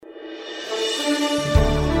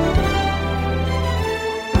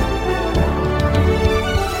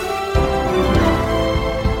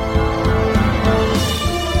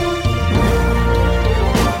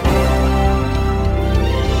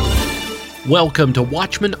Welcome to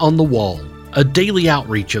Watchman on the Wall, a daily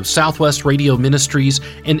outreach of Southwest Radio Ministries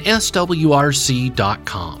and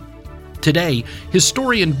SWRC.com. Today,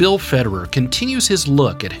 historian Bill Federer continues his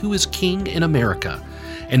look at who is king in America,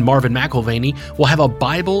 and Marvin McIlvaney will have a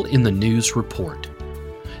Bible in the News report.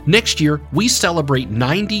 Next year, we celebrate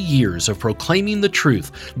 90 years of proclaiming the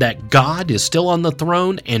truth that God is still on the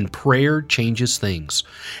throne and prayer changes things.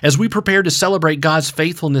 As we prepare to celebrate God's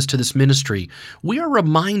faithfulness to this ministry, we are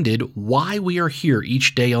reminded why we are here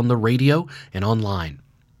each day on the radio and online.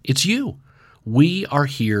 It's you. We are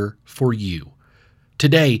here for you.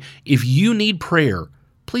 Today, if you need prayer,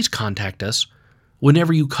 please contact us.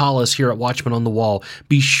 Whenever you call us here at Watchman on the Wall,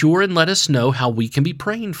 be sure and let us know how we can be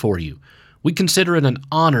praying for you. We consider it an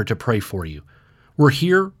honor to pray for you. We're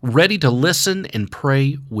here ready to listen and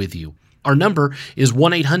pray with you. Our number is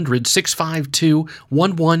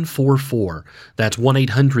 1-800-652-1144. That's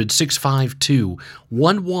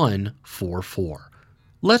 1-800-652-1144.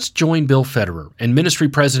 Let's join Bill Federer and Ministry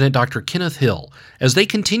President Dr. Kenneth Hill as they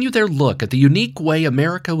continue their look at the unique way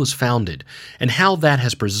America was founded and how that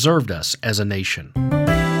has preserved us as a nation.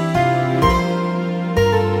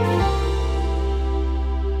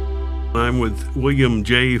 I'm with William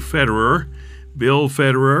J. Federer, Bill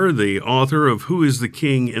Federer, the author of Who is the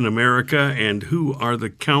King in America and Who are the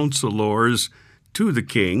Counselors to the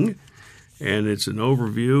King. And it's an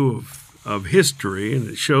overview of history, and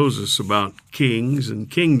it shows us about kings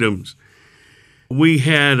and kingdoms. We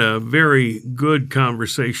had a very good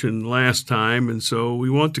conversation last time, and so we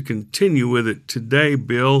want to continue with it today,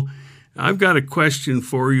 Bill. I've got a question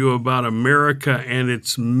for you about America and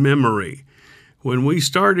its memory. When we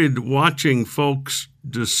started watching folks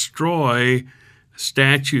destroy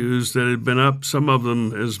statues that had been up, some of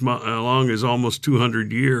them as long as almost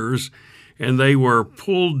 200 years, and they were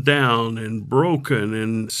pulled down and broken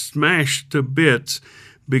and smashed to bits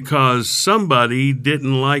because somebody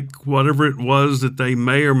didn't like whatever it was that they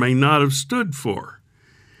may or may not have stood for.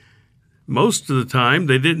 Most of the time,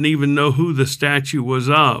 they didn't even know who the statue was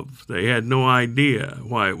of. They had no idea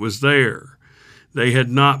why it was there. They had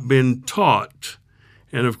not been taught.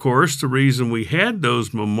 And of course, the reason we had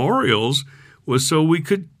those memorials was so we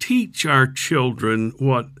could teach our children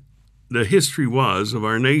what the history was of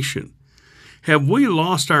our nation. Have we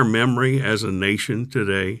lost our memory as a nation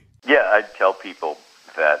today? Yeah, I'd tell people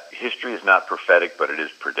that history is not prophetic, but it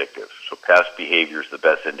is predictive. So past behavior is the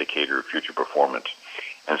best indicator of future performance.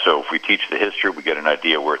 And so if we teach the history, we get an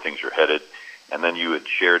idea where things are headed. And then you had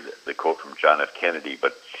shared the quote from John F. Kennedy,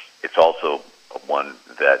 but it's also one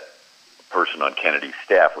that person on Kennedy's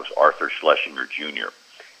staff was Arthur Schlesinger Jr.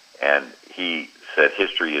 And he said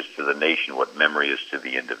history is to the nation what memory is to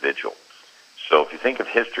the individual. So if you think of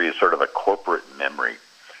history as sort of a corporate memory,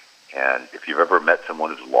 and if you've ever met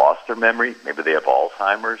someone who's lost their memory, maybe they have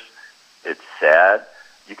Alzheimer's, it's sad.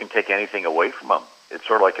 You can take anything away from them. It's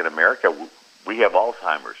sort of like in America, we have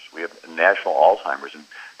Alzheimer's. We have national Alzheimer's, and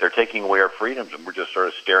they're taking away our freedoms, and we're just sort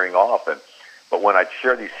of staring off. But when I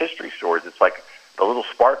share these history stories, it's like the little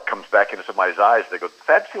spark comes back into somebody's eyes. They go,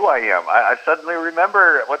 that's who I am. I suddenly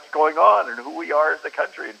remember what's going on and who we are as a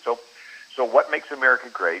country. And so what makes America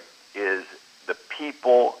great is the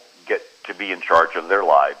people get to be in charge of their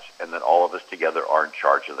lives, and then all of us together are in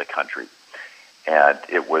charge of the country. And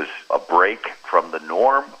it was a break from the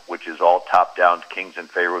norm, which is all top-down kings and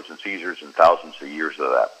pharaohs and Caesars and thousands of years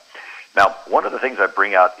of that. Now, one of the things I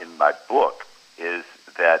bring out in my book is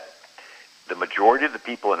that the majority of the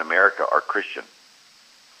people in America are Christian.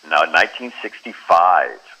 Now, in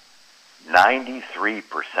 1965,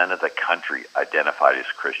 93% of the country identified as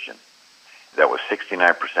Christian. That was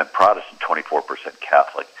 69% Protestant, 24%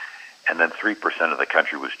 Catholic, and then 3% of the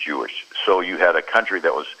country was Jewish. So you had a country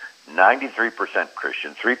that was 93%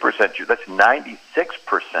 Christian, 3% Jew. That's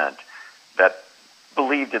 96% that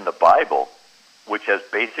believed in the Bible, which has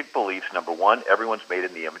basic beliefs. Number one, everyone's made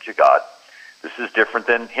in the image of God. This is different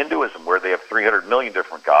than Hinduism, where they have 300 million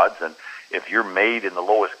different gods, and if you're made in the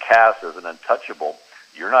lowest caste as an untouchable,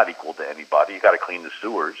 you're not equal to anybody. You got to clean the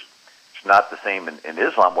sewers. It's not the same in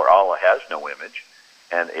Islam, where Allah has no image,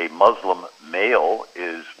 and a Muslim male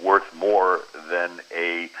is worth more than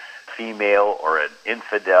a female or an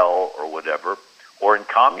infidel or whatever, or in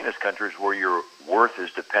communist countries where your worth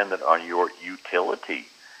is dependent on your utility.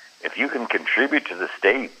 If you can contribute to the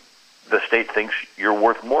state thinks you're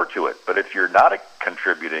worth more to it. But if you're not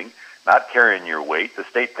contributing, not carrying your weight, the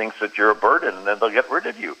state thinks that you're a burden, and then they'll get rid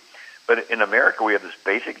of you. But in America, we have this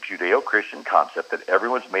basic Judeo-Christian concept that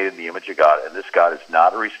everyone's made in the image of God, and this God is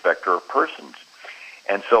not a respecter of persons.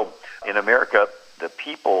 And so in America, the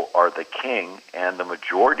people are the king, and the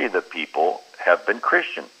majority of the people have been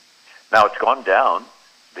Christian. Now, it's gone down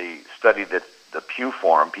the study that the Pew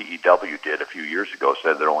Forum, PEW, did a few years ago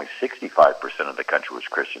said that only 65% of the country was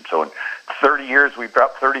Christian. So in 30 years, we've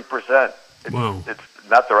dropped 30%. Wow. It's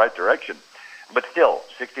not the right direction. But still,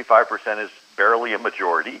 65% is barely a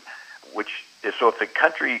majority, which is, so if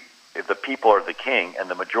the people are the king and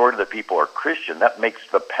the majority of the people are Christian, that makes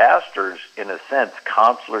the pastors, in a sense,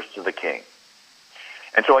 counselors to the king.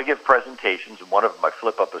 And so I give presentations, and one of them I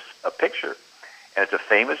flip up a picture, and it's a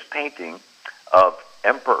famous painting of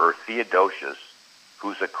Emperor Theodosius,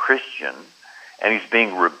 who's a Christian, and he's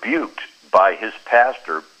being rebuked by his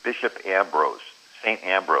pastor, Bishop Ambrose, St.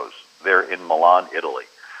 Ambrose, there in Milan, Italy.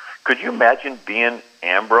 Could you imagine being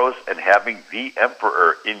Ambrose and having the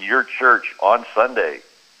emperor in your church on Sunday?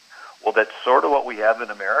 Well, that's sort of what we have in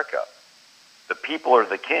America. The people are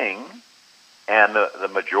the king, and the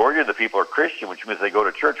majority of the people are Christian, which means they go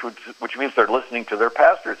to church, which means they're listening to their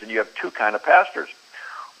pastors. And you have two kind of pastors.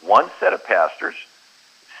 One set of pastors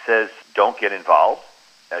says, don't get involved,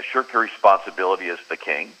 shirk your responsibility as the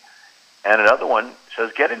king. And another one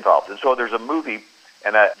says, get involved. And so there's a movie,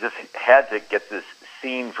 and I just had to get this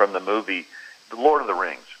scene from the movie, The Lord of the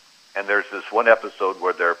Rings. And there's this one episode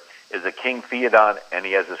where there is a King Theoden, and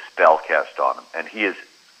he has a spell cast on him. And he is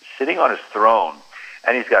sitting on his throne,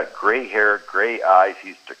 and he's got gray hair, gray eyes,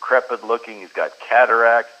 he's decrepit looking, he's got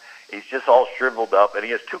cataracts, he's just all shriveled up, and he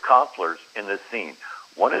has two counselors in this scene.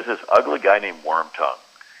 One is this ugly guy named Wormtongue,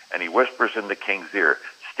 and he whispers in the king's ear,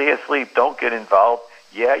 stay asleep, don't get involved.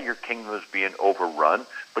 Yeah, your kingdom is being overrun,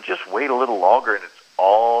 but just wait a little longer and it's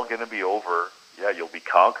all going to be over. Yeah, you'll be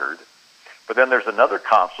conquered. But then there's another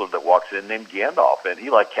counselor that walks in named Gandalf, and he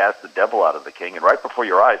casts the devil out of the king. And right before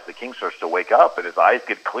your eyes, the king starts to wake up, and his eyes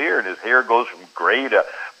get clear, and his hair goes from gray to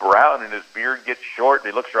brown, and his beard gets short,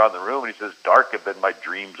 and he looks around the room, and he says, dark have been my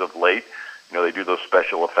dreams of late. They do those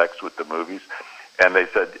special effects with the movies. And they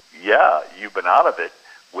said, yeah, you've been out of it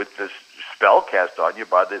with this spell cast on you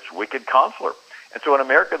by this wicked counselor. And so in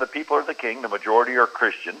America, the people are the king, the majority are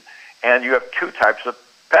Christian, and you have two types of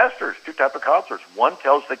pastors, two types of counselors. One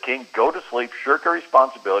tells the king, go to sleep, shirk your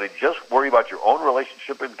responsibility, just worry about your own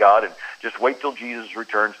relationship with God, and just wait till Jesus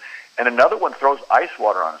returns. And another one throws ice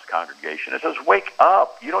water on his congregation and says, wake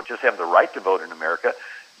up. You don't just have the right to vote in America.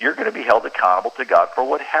 You're going to be held accountable to God for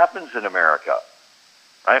what happens in America.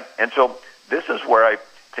 Right? And so this is where I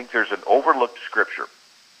think there's an overlooked scripture.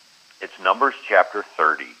 It's Numbers chapter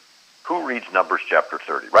 30. Who reads Numbers chapter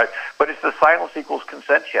 30, right? But it's the silence equals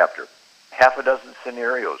consent chapter. Half a dozen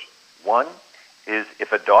scenarios. One is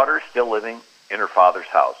if a daughter is still living in her father's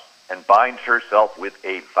house and binds herself with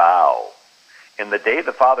a vow, and the day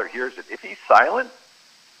the father hears it, if he's silent,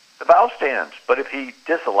 the vow stands. But if he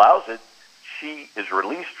disallows it, she is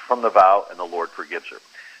released from the vow and the Lord forgives her.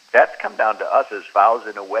 That's come down to us as vows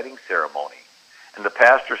in a wedding ceremony. And the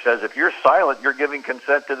pastor says, if you're silent, you're giving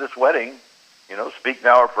consent to this wedding. Speak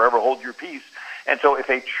now or forever hold your peace. And so if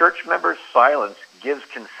a church member's silence gives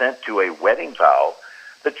consent to a wedding vow,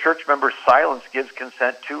 the church member's silence gives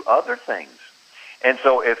consent to other things. And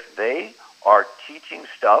so if they are teaching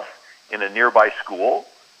stuff in a nearby school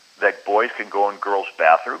that boys can go in girls'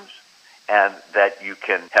 bathrooms and that you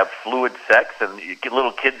can have fluid sex and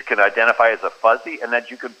little kids can identify as a fuzzy and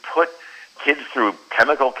that you can put kids through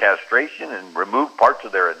chemical castration and remove parts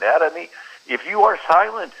of their anatomy, if you are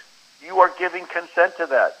silent, you are giving consent to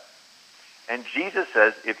that. And Jesus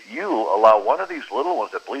says, if you allow one of these little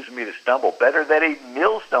ones that believes in me to stumble, better that a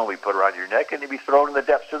millstone be put around your neck and you be thrown in the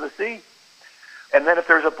depths of the sea. And then if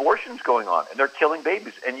there's abortions going on and they're killing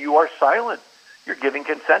babies and you are silent, you're giving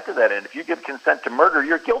consent to that. And if you give consent to murder,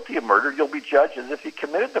 you're guilty of murder. You'll be judged as if you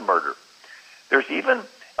committed the murder. There's even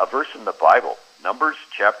a verse in the Bible, Numbers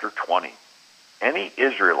chapter 20. Any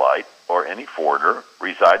Israelite or any foreigner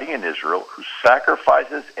residing in Israel who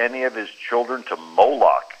sacrifices any of his children to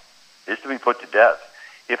Moloch is to be put to death.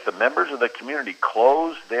 If the members of the community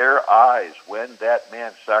close their eyes when that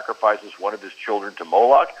man sacrifices one of his children to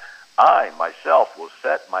Moloch, I myself will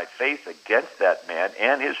set my face against that man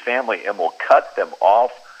and his family and will cut them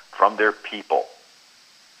off from their people.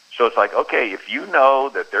 So it's like, okay, if you know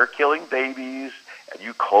that they're killing babies and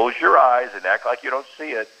you close your eyes and act like you don't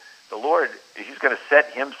see it, the Lord, he's going to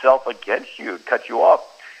set himself against you and cut you off.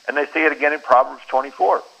 And they say it again in Proverbs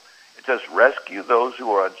 24. It says, rescue those who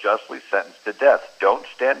are unjustly sentenced to death. Don't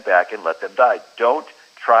stand back and let them die. Don't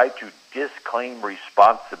try to disclaim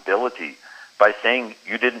responsibility by saying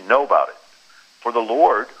you didn't know about it. For the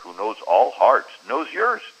Lord, who knows all hearts, knows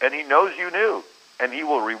yours, and he knows you knew, and he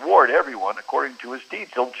will reward everyone according to his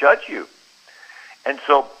deeds. He'll judge you. And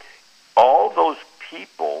so all those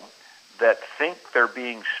people that think they're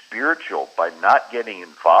being spiritual by not getting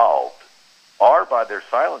involved are, by their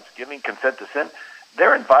silence, giving consent to sin.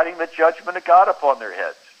 they're inviting the judgment of God upon their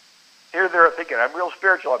heads. Here they're thinking, I'm real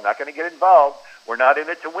spiritual. I'm not going to get involved. We're not in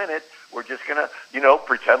it to win it. We're just going to,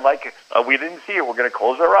 pretend like we didn't see it. We're going to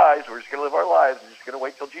close our eyes. We're just going to live our lives. We're just going to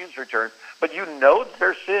wait till Jesus returns. But you know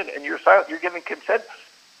their sin, and you're silent. You're giving consent.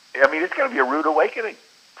 I mean, it's going to be a rude awakening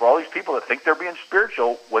for all these people that think they're being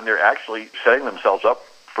spiritual when they're actually setting themselves up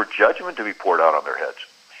for judgment to be poured out on their heads.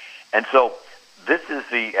 And so this is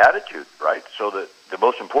the attitude, right? So the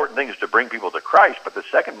most important thing is to bring people to Christ, but the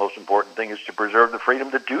second most important thing is to preserve the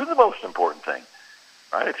freedom to do the most important thing,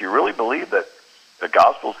 right? If you really believe that the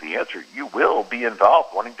gospel is the answer, you will be involved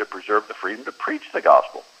wanting to preserve the freedom to preach the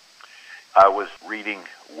gospel. I was reading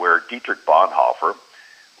where Dietrich Bonhoeffer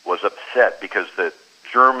was upset because the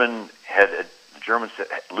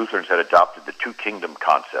Lutherans had adopted the two kingdom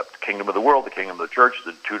concept, the kingdom of the world, the kingdom of the church,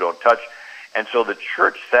 the two don't touch. And so the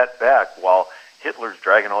church sat back while Hitler's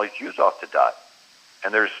dragging all these Jews off to die.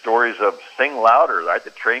 And there's stories of sing louder, right? The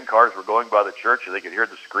train cars were going by the church and they could hear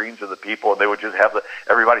the screams of the people, and they would just have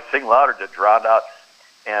everybody sing louder to drown out.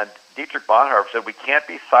 And Dietrich Bonhoeffer said, we can't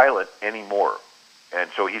be silent anymore. And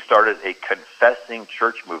so he started a confessing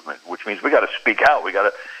church movement, which means we got to speak out.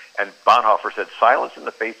 And Bonhoeffer said, silence in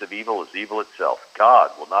the face of evil is evil itself.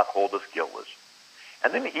 God will not hold us guiltless.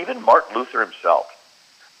 And then even Martin Luther himself,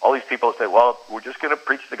 all these people say, well, we're just going to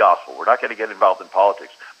preach the gospel. We're not going to get involved in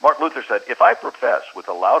politics. Martin Luther said, if I profess with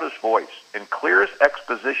the loudest voice and clearest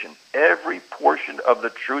exposition every portion of the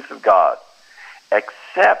truth of God,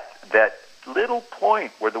 except that little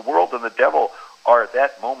point where the world and the devil are at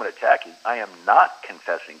that moment attacking, I am not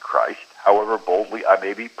confessing Christ, however boldly I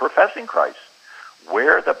may be professing Christ.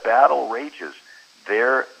 Where the battle rages,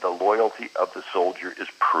 there the loyalty of the soldier is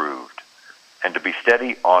proved. And to be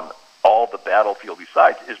steady on all the battlefield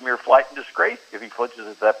besides is mere flight and disgrace if he flinches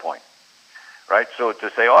at that point. Right? So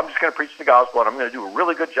to say, I'm just going to preach the gospel and I'm going to do a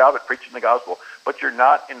really good job at preaching the gospel, but you're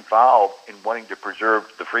not involved in wanting to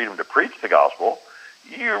preserve the freedom to preach the gospel,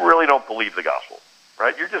 you really don't believe the gospel.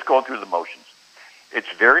 Right? You're just going through the motions. It's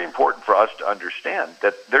very important for us to understand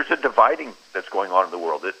that there's a dividing that's going on in the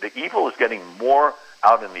world. The evil is getting more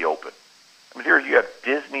out in the open. I mean, here you have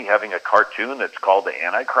Disney having a cartoon that's called the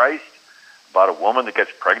Antichrist, about a woman that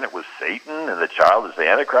gets pregnant with Satan, and the child is the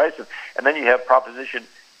Antichrist. And then you have Proposition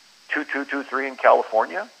 2223 in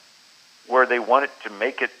California, where they wanted to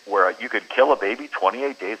make it where you could kill a baby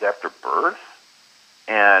 28 days after birth.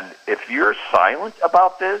 And if you're silent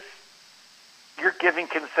about this, you're giving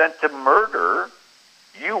consent to murder.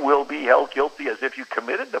 You will be held guilty as if you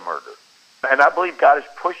committed the murder. And I believe God is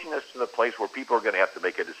pushing us to the place where people are going to have to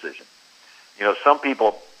make a decision. Some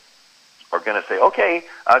people are going to say, okay,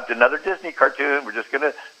 it's another Disney cartoon. We're just going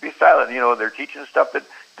to be silent. They're teaching stuff that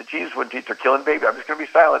Jesus wouldn't teach. They're killing babies. I'm just going to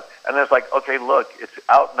be silent. And then it's like, okay, look, it's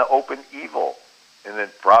out in the open evil. And then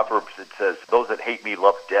Proverbs, it says, those that hate me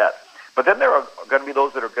love death. But then there are going to be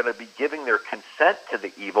those that are going to be giving their consent to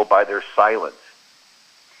the evil by their silence.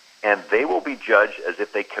 And they will be judged as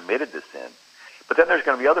if they committed the sin. But then there's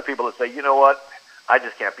going to be other people that say, you know what? I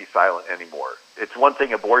just can't be silent anymore. It's one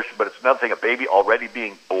thing abortion, but it's another thing a baby already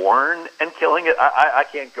being born and killing it. I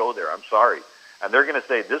can't go there. I'm sorry. And they're going to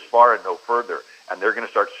say this far and no further. And they're going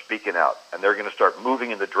to start speaking out. And they're going to start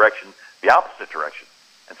moving in the opposite direction.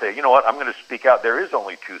 And say, you know what? I'm going to speak out. There is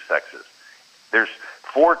only two sexes. There's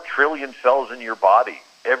 4 trillion cells in your body.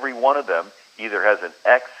 Every one of them either has an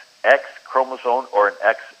XX chromosome or an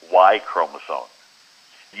XY chromosome.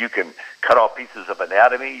 You can cut off pieces of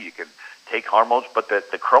anatomy. You can take hormones, but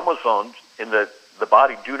the chromosomes in the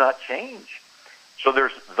body do not change. So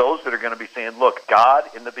there's those that are going to be saying, look, God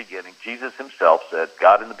in the beginning, Jesus himself said,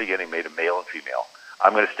 God in the beginning made a male and female.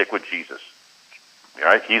 I'm going to stick with Jesus. All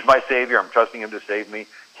right? He's my Savior. I'm trusting him to save me.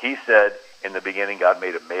 He said in the beginning God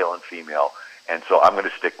made a male and female, and so I'm going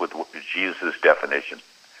to stick with Jesus' definition.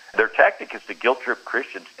 Their tactic is to guilt trip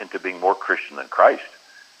Christians into being more Christian than Christ,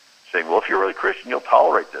 saying, well, if you're really Christian, you'll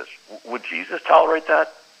tolerate this. Would Jesus tolerate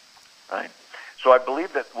that? Right? So I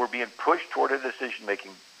believe that we're being pushed toward a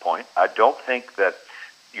decision-making point. I don't think that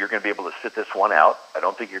you're going to be able to sit this one out. I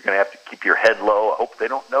don't think you're going to have to keep your head low. I hope they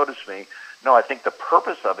don't notice me. No, I think the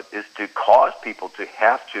purpose of it is to cause people to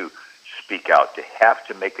have to speak out, to have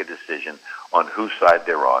to make a decision on whose side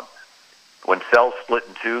they're on. When cells split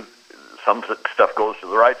in two, some stuff goes to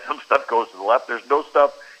the right, some stuff goes to the left. There's no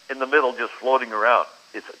stuff in the middle just floating around.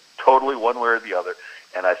 It's totally one way or the other.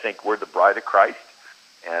 And I think we're the bride of Christ.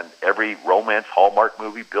 And every romance Hallmark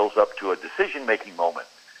movie builds up to a decision-making moment.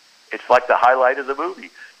 It's like the highlight of the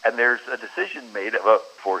movie. And there's a decision made of a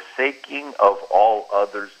forsaking of all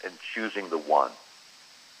others and choosing the one.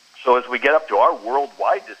 So as we get up to our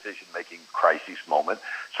worldwide decision-making crisis moment,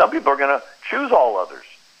 some people are going to choose all others.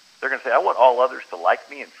 They're going to say, I want all others to like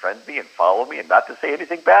me and friend me and follow me and not to say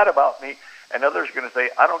anything bad about me. And others are going to say,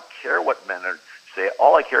 I don't care what men say.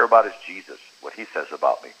 All I care about is Jesus, what he says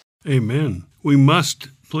about me. Amen. We must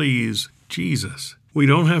please Jesus. We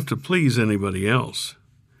don't have to please anybody else.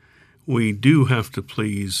 We do have to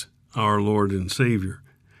please our Lord and Savior.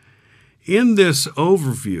 In this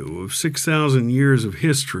overview of 6,000 years of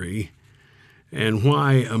history and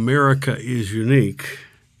why America is unique,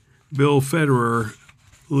 Bill Federer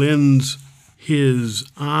lends his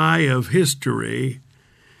eye of history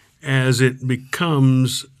as it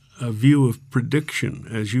becomes a view of prediction,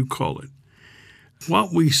 as you call it.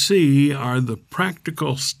 What we see are the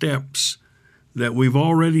practical steps that we've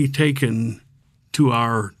already taken to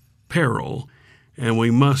our peril, and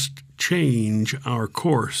we must change our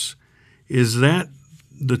course. Is that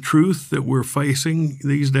the truth that we're facing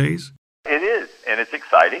these days? It is, and it's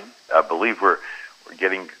exciting. I believe we're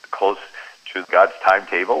getting close to God's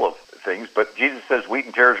timetable of things, but Jesus says wheat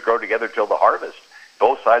and tares grow together till the harvest.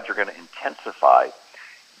 Both sides are going to intensify.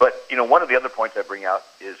 But, one of the other points I bring out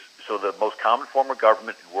is, so the most common form of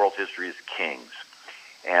government in world history is kings.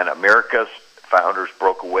 And America's founders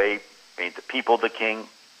broke away, made the people the king.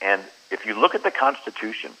 And if you look at the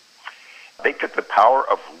Constitution, they took the power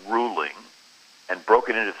of ruling and broke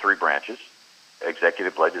it into three branches: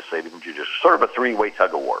 executive, legislative, and judicial, sort of a three-way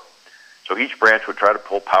tug-of-war. So each branch would try to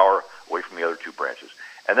pull power away from the other two branches.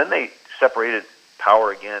 And then they separated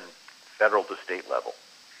power again, federal to state level.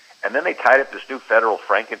 And then they tied up this new federal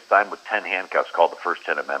Frankenstein with 10 handcuffs called the First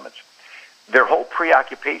 10 Amendments. Their whole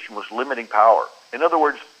preoccupation was limiting power. In other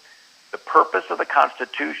words, the purpose of the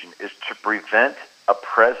Constitution is to prevent a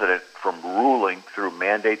president from ruling through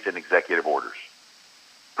mandates and executive orders.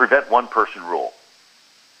 Prevent one-person rule.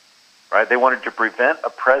 Right? They wanted to prevent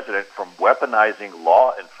a president from weaponizing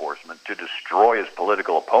law enforcement to destroy his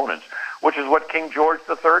political opponents, which is what King George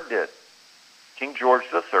III did. King George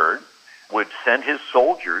III would send his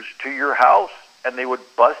soldiers to your house, and they would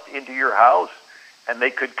bust into your house, and they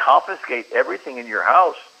could confiscate everything in your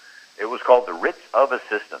house. It was called the writs of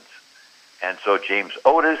assistance. And so James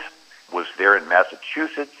Otis was there in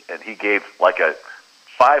Massachusetts, and he gave like a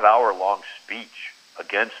 5-hour-long speech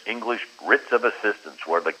against English writs of assistance,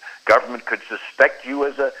 where the government could suspect you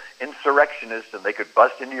as an insurrectionist, and they could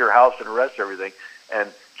bust into your house and arrest everything. And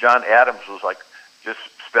John Adams was like just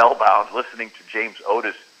spellbound listening to James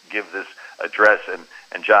Otis give this address.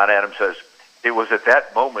 And John Adams says, it was at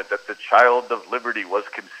that moment that the child of liberty was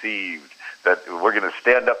conceived, that we're going to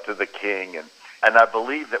stand up to the king. And I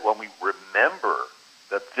believe that when we remember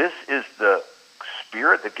that this is the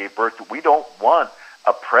spirit that gave birth, we don't want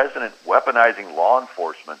a president weaponizing law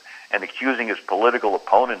enforcement and accusing his political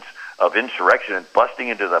opponents of insurrection and busting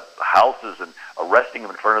into the houses and arresting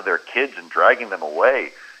them in front of their kids and dragging them away.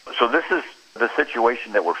 So this is the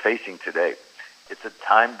situation that we're facing today. It's a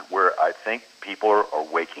time where I think people are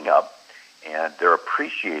waking up and they're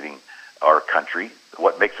appreciating our country.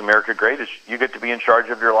 What makes America great is you get to be in charge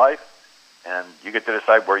of your life, and you get to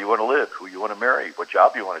decide where you want to live, who you want to marry, what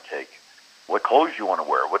job you want to take, what clothes you want to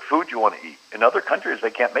wear, what food you want to eat. In other countries, they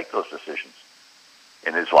can't make those decisions.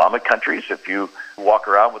 In Islamic countries, if you walk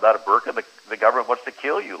around without a burqa, the government wants to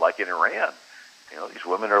kill you, like in Iran. These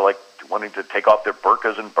women are like wanting to take off their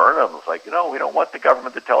burqas and burn them. It's like, we don't want the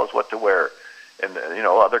government to tell us what to wear. And,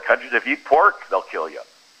 other countries, if you eat pork, they'll kill you.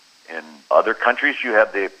 In other countries, you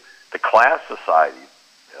have the class society.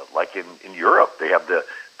 Like in Europe, they have the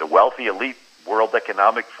wealthy elite World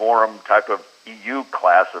Economic Forum type of EU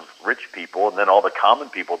class of rich people, and then all the common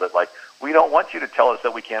people that we don't want you to tell us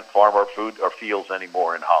that we can't farm our food or fields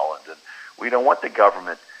anymore in Holland, and we don't want the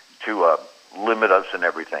government to limit us and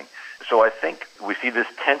everything. So I think we see this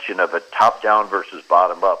tension of a top-down versus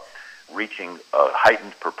bottom-up reaching a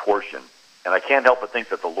heightened proportion. And I can't help but think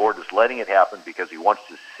that the Lord is letting it happen because he wants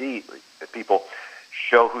to see that people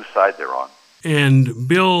show whose side they're on. And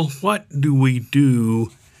Bill, what do we do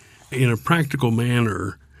in a practical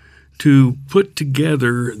manner to put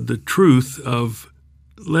together the truth of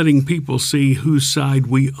letting people see whose side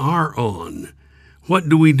we are on? What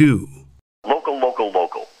do we do? Local, local,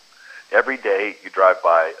 local. Every day you drive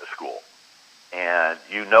by a school, and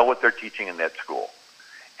you know what they're teaching in that school.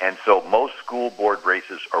 And so most school board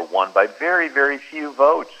races are won by very, very few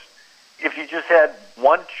votes. If you just had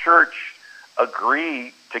one church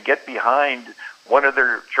agree to get behind one of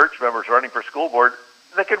their church members running for school board,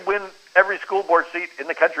 they could win every school board seat in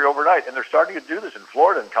the country overnight. And they're starting to do this in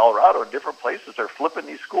Florida and Colorado and different places. They're flipping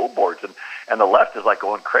these school boards, and the left is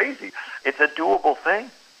going crazy. It's a doable thing.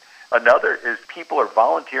 Another is people are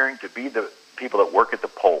volunteering to be the people that work at the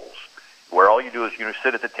polls. where all you do is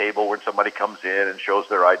sit at the table when somebody comes in and shows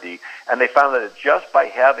their ID. And they found that just by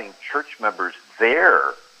having church members there,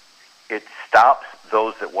 it stops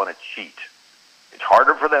those that want to cheat. It's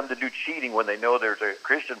harder for them to do cheating when they know there's a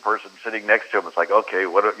Christian person sitting next to them. It's like, okay,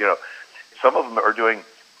 some of them are doing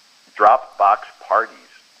drop box parties.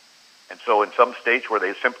 And so in some states where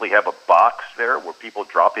they simply have a box there where people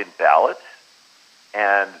drop in ballots,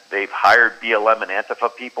 and they've hired BLM and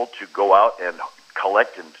Antifa people to go out and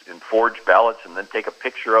collect and forge ballots and then take a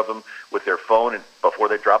picture of them with their phone and before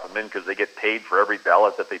they drop them in, because they get paid for every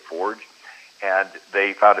ballot that they forge. And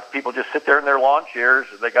they found if people just sit there in their lawn chairs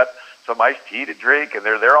and they got some iced tea to drink and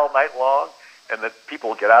they're there all night long, and that people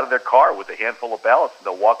will get out of their car with a handful of ballots and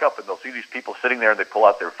they'll walk up and they'll see these people sitting there and they pull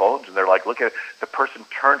out their phones and they're like, look at it. The person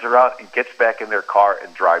turns around and gets back in their car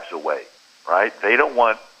and drives away, right? They don't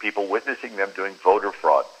want people witnessing them doing voter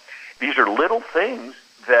fraud. These are little things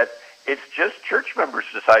that it's just church members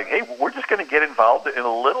deciding, hey, we're just going to get involved in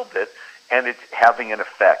a little bit, and it's having an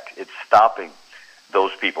effect. It's stopping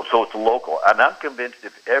those people. So it's local. And I'm convinced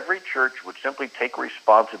if every church would simply take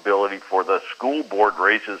responsibility for the school board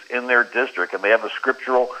races in their district, and they have a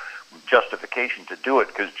scriptural justification to do it,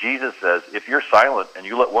 because Jesus says, if you're silent and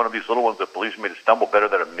you let one of these little ones that believes me to stumble, better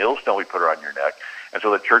than a millstone we put around your neck. And so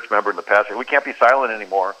the church member and the pastor, we can't be silent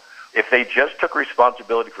anymore. If they just took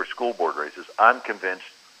responsibility for school board races, I'm convinced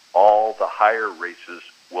all the higher races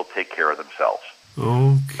will take care of themselves.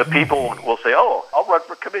 Okay. The people will say, oh, I'll run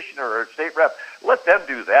for commissioner or state rep. Let them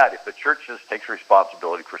do that if the church just takes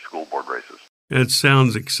responsibility for school board races. That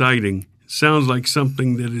sounds exciting. Sounds like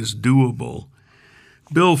something that is doable.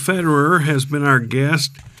 Bill Federer has been our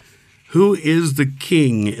guest. Who is the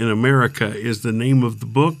King in America is the name of the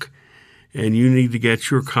book, and you need to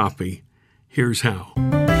get your copy. Here's how.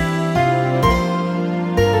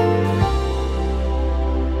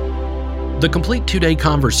 The complete 2-day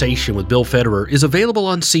conversation with Bill Federer is available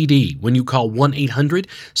on CD when you call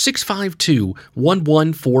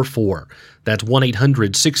 1-800-652-1144. That's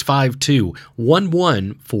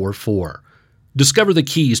 1-800-652-1144. Discover the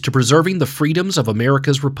keys to preserving the freedoms of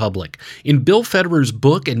America's Republic in Bill Federer's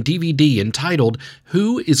book and DVD entitled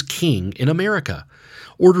Who is King in America?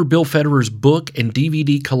 Order Bill Federer's book and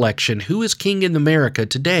DVD collection, Who is King in America,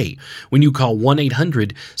 today when you call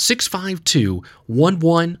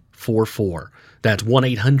 1-800-652-1144. That's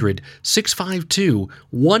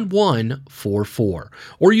 1-800-652-1144.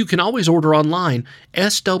 Or you can always order online,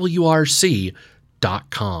 swrc.com.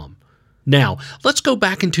 Now, let's go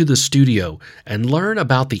back into the studio and learn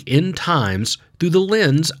about the end times through the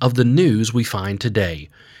lens of the news we find today.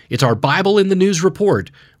 It's our Bible in the News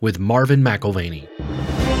Report with Marvin McIlvaney.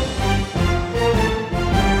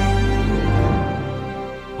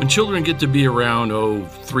 When children get to be around,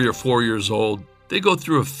 3 or 4 years old, they go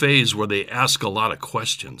through a phase where they ask a lot of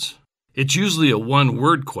questions. It's usually a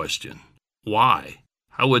one-word question. Why?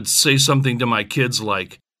 I would say something to my kids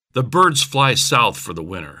like, the birds fly south for the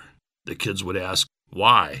winter. The kids would ask,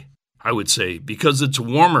 why? I would say, because it's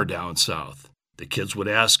warmer down south. The kids would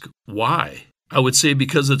ask, why? I would say,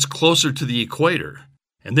 because it's closer to the equator.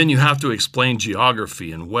 And then you have to explain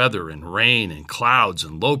geography and weather and rain and clouds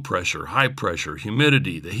and low pressure, high pressure,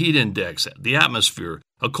 humidity, the heat index, the atmosphere,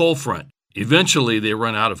 a cold front. Eventually, they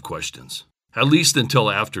run out of questions, at least until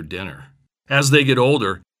after dinner. As they get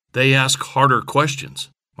older, they ask harder questions.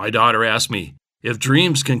 My daughter asked me, if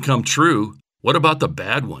dreams can come true, what about the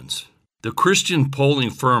bad ones? The Christian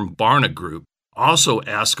polling firm Barna Group also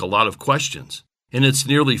asks a lot of questions. In its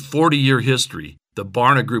nearly 40-year history, the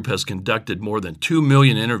Barna Group has conducted more than 2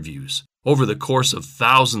 million interviews over the course of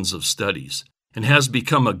thousands of studies and has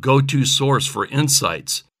become a go-to source for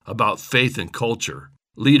insights about faith and culture,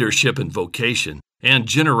 leadership and vocation, and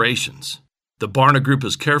generations. The Barna Group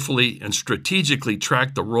has carefully and strategically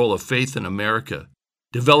tracked the role of faith in America,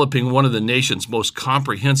 developing one of the nation's most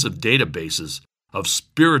comprehensive databases of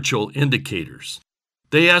spiritual indicators.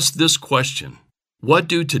 They asked this question: what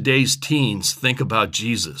do today's teens think about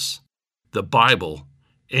Jesus, the Bible,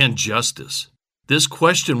 and justice? This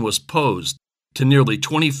question was posed to nearly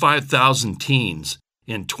 25,000 teens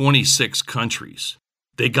in 26 countries.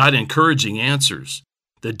 They got encouraging answers.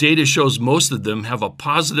 The data shows most of them have a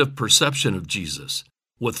positive perception of Jesus,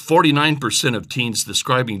 with 49% of teens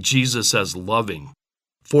describing Jesus as loving,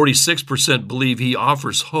 46% believe he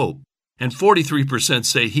offers hope, and 43%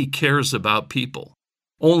 say he cares about people.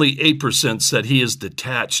 Only 8% said he is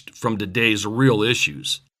detached from today's real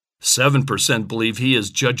issues. 7% believe he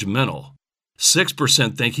is judgmental.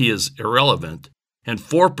 6% think he is irrelevant, and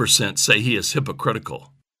 4% say he is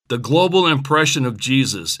hypocritical. The global impression of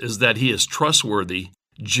Jesus is that he is trustworthy,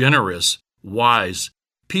 generous, wise,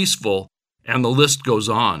 peaceful, And the list goes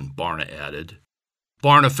on, Barna added.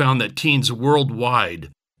 Barna found that teens worldwide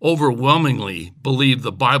overwhelmingly believe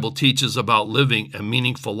the Bible teaches about living a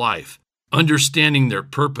meaningful life, understanding their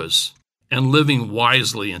purpose, and living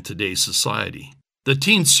wisely in today's society. The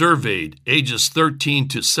teens surveyed, ages 13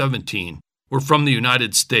 to 17, were from the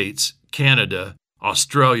United States, Canada,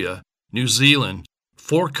 Australia, New Zealand,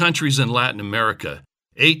 4 countries in Latin America,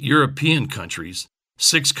 8 European countries,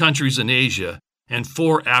 6 countries in Asia, and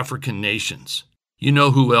 4 African nations. You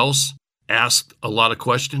know who else asked a lot of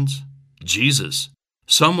questions? Jesus.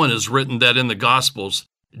 Someone has written that in the Gospels,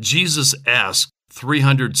 Jesus asked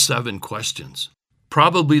 307 questions.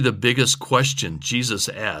 Probably the biggest question Jesus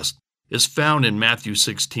asked is found in Matthew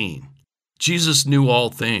 16. Jesus knew all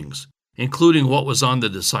things, including what was on the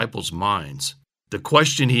disciples' minds. The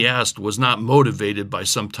question he asked was not motivated by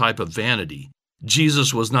some type of vanity.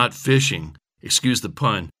 Jesus was not fishing, excuse the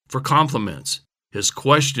pun, for compliments. His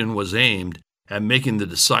question was aimed at making the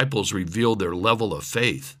disciples reveal their level of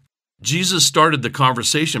faith. Jesus started the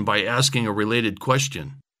conversation by asking a related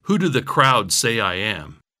question. Who do the crowd say I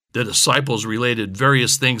am? The disciples related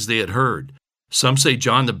various things they had heard. Some say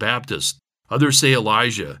John the Baptist, others say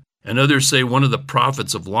Elijah, and others say one of the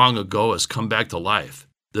prophets of long ago has come back to life.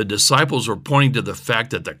 The disciples were pointing to the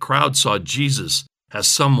fact that the crowd saw Jesus as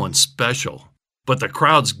someone special. But the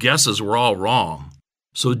crowd's guesses were all wrong.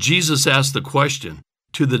 So Jesus asked the question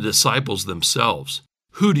to the disciples themselves,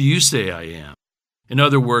 who do you say I am? In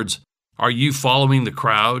other words, are you following the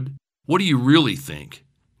crowd? What do you really think?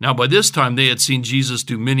 Now, by this time, they had seen Jesus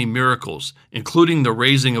do many miracles, including the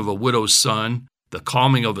raising of a widow's son, the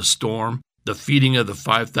calming of a storm, the feeding of the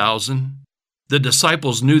 5,000. The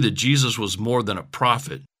disciples knew that Jesus was more than a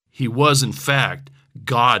prophet. He was, in fact,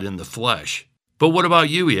 God in the flesh. But what about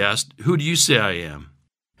you, he asked. Who do you say I am?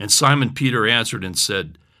 And Simon Peter answered and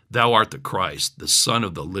said, Thou art the Christ, the Son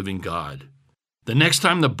of the living God. The next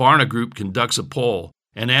time the Barna Group conducts a poll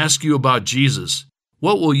and asks you about Jesus,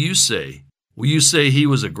 what will you say? Will you say he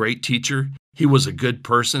was a great teacher? He was a good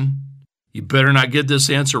person? You better not get this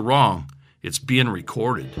answer wrong. It's being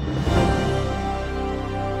recorded.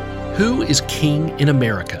 Who is king in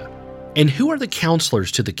America? And who are the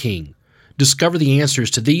counselors to the king? Discover the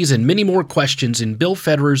answers to these and many more questions in Bill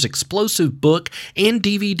Federer's explosive book and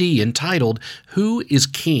DVD entitled Who is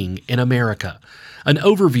King in America? An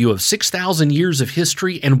overview of 6,000 years of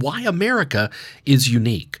history and why America is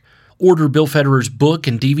unique. Order Bill Federer's book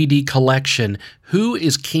and DVD collection, Who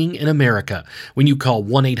is King in America, when you call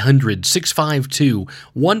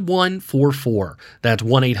 1-800-652-1144. That's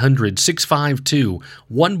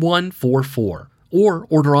 1-800-652-1144. Or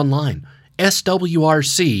order online,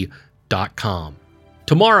 swrc.com.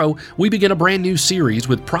 Tomorrow, we begin a brand new series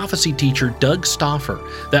with prophecy teacher Doug Stauffer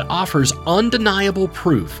that offers undeniable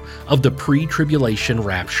proof of the pre-tribulation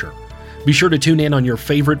rapture. Be sure to tune in on your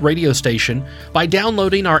favorite radio station by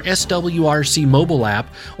downloading our SWRC mobile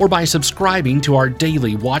app or by subscribing to our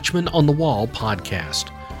daily Watchman on the Wall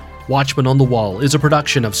podcast. Watchman on the Wall is a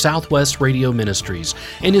production of Southwest Radio Ministries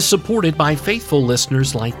and is supported by faithful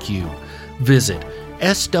listeners like you. Visit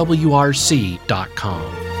swrc.com.